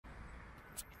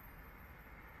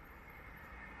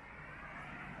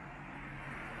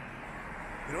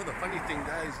You know, the funny thing,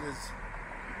 guys, is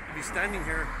if you're standing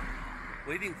here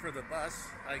waiting for the bus,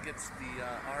 I get the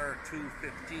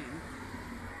R215,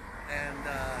 and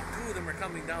two of them are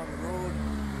coming down the road.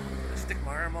 I stick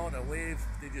my arm out, I wave,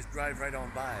 they just drive right on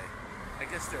by. I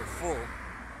guess they're full,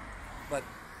 but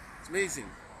it's amazing.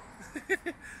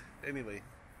 Anyway,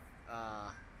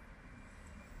 there's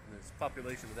a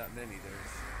population of that many, they're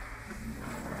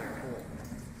full.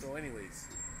 So anyways,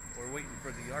 we're waiting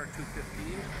for the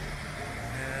R215,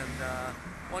 and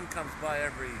one comes by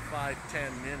every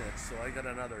 5-10 minutes, so I got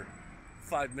another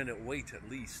 5-minute wait at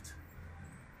least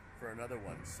for another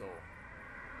one. So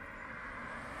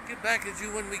get back at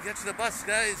you when we get to the bus,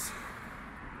 guys.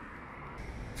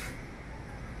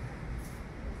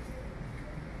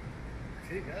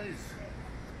 Okay, guys,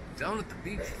 down at the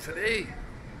beach today,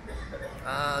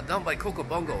 down by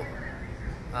Cocobongo.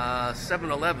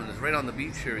 7-Eleven is right on the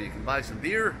beach here. You can buy some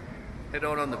beer, head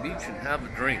out on the beach and have a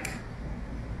drink.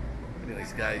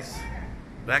 Anyways, guys,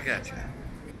 back at you.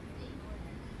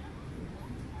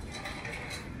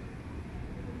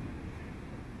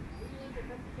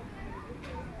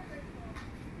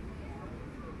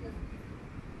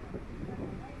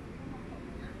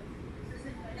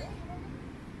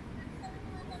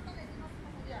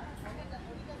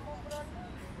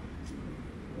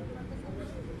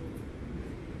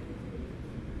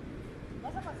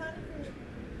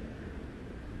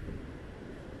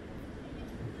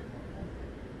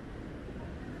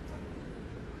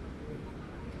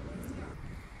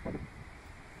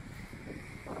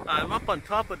 I'm up on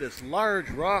top of this large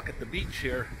rock at the beach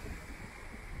here,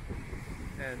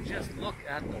 and just look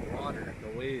at the water, the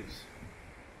waves.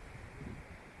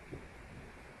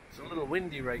 It's a little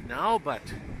windy right now, but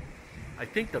I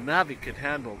think the Mavic could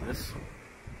handle this.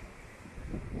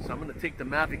 So I'm going to take the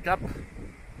Mavic up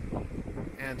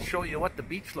and show you what the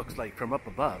beach looks like from up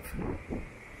above.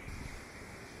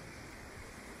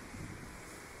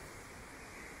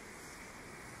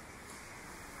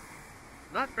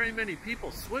 Not very many people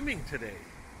swimming today.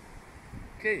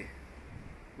 Okay,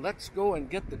 let's go and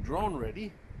get the drone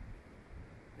ready.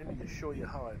 Let me just show you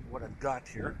what I've got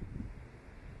here.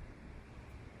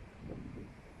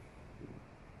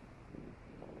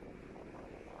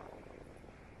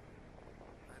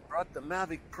 I brought the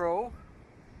Mavic Pro.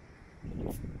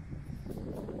 The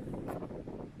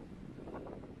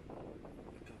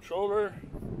controller,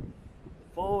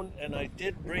 the phone, and I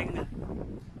did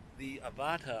bring the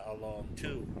Alberta along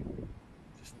too,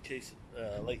 just in case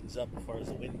it lightens up as far as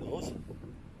the wind goes.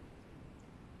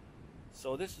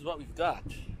 So this is what we've got: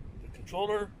 the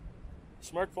controller, the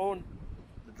smartphone,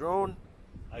 the drone.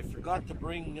 I forgot to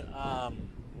bring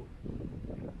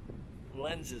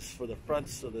lenses for the front,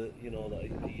 so the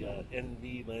the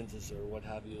ND lenses or what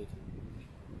have you.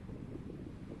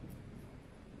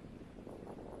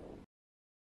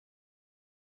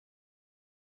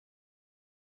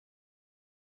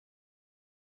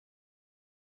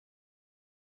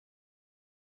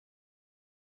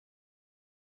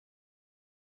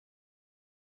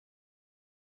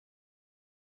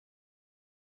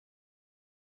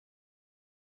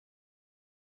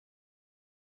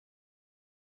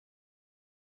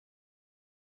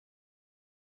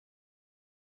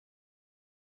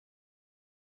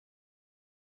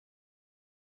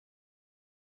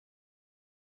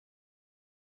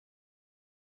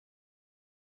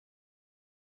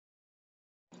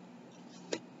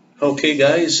 Okay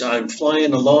guys, I'm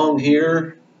flying along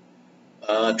here,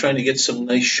 trying to get some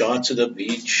nice shots of the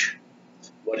beach,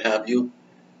 what have you,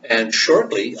 and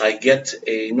shortly I get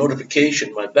a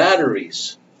notification my battery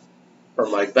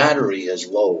is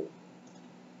low.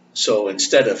 So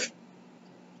instead of,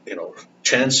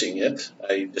 chancing it,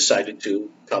 I decided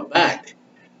to come back.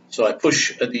 So I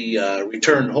push the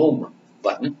return home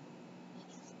button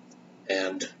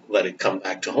and let it come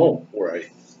back to home where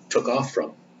I took off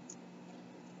from.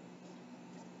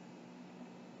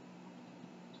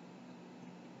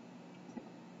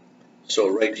 So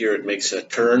right here it makes a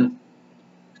turn.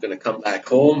 It's going to come back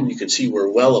home. You can see we're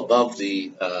well above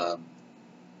the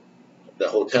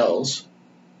hotels.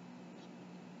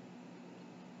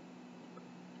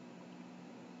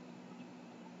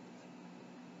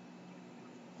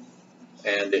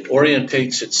 And it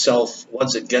orientates itself,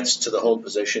 once it gets to the home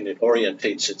position, it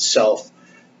orientates itself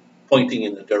pointing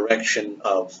in the direction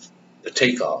of the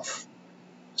takeoff.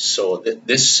 So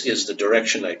this is the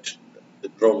direction the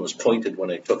drone was pointed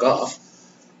when I took off.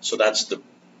 So that's the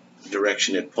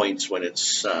direction it points when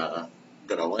it's going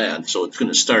to land. So it's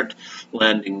going to start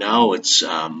landing now. It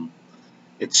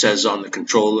says on the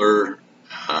controller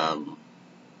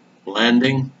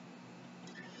landing.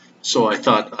 So I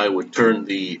thought I would turn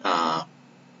the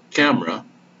camera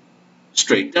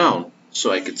straight down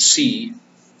so I could see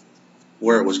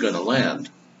where it was going to land.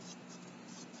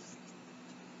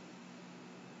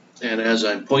 And as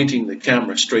I'm pointing the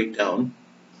camera straight down,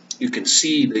 you can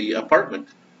see the apartment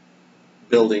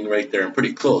building right there. I'm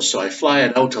pretty close, so I fly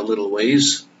it out a little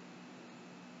ways.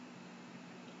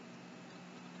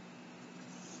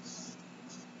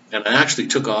 And I actually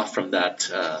took off from that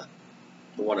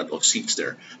one of those seats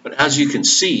there. But as you can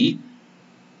see,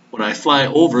 when I fly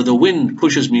over, the wind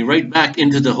pushes me right back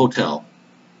into the hotel.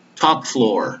 Top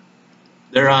floor.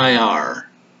 There I are,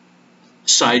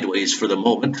 sideways for the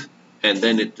moment, and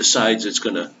then it decides it's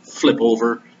going to flip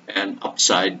over and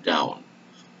upside down.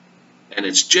 And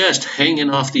it's just hanging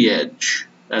off the edge.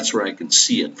 That's where I can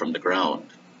see it from the ground.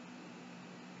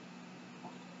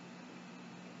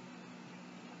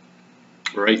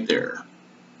 Right there.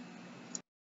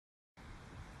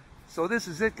 So this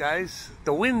is it, guys.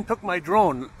 The wind took my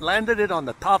drone, landed it on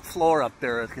the top floor up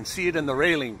there. I can see it in the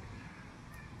railing.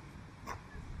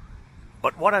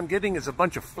 But what I'm getting is a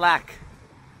bunch of flack.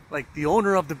 Like, the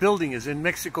owner of the building is in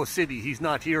Mexico City. He's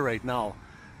not here right now.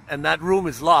 And that room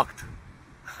is locked.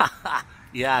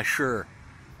 Yeah, sure.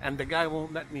 And the guy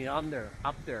won't let me up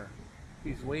there.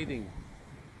 He's waiting.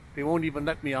 They won't even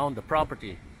let me on the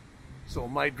property. So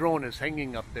my drone is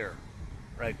hanging up there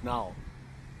right now.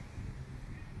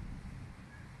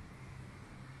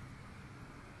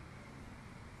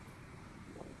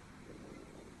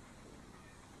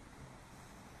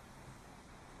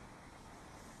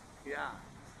 Yeah.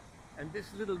 And this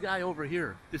little guy over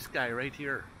here, this guy right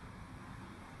here.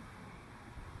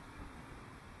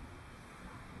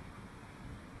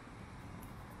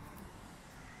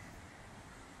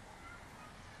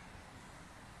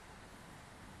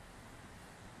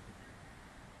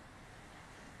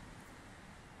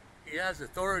 He has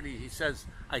authority. He says,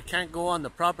 I can't go on the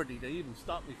property. They even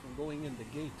stopped me from going in the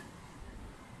gate.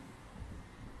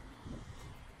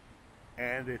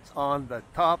 And it's on the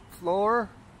top floor.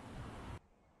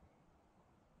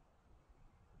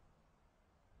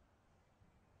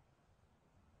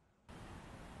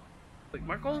 Like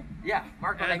Marco? Yeah,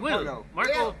 Marco and Will. Polo.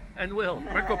 Marco and Will.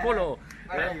 Marco Polo.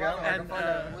 There you go. And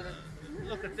Marco Polo.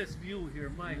 look at this view here.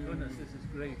 My goodness, this is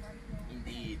great.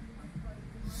 Indeed.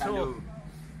 So,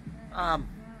 Salud.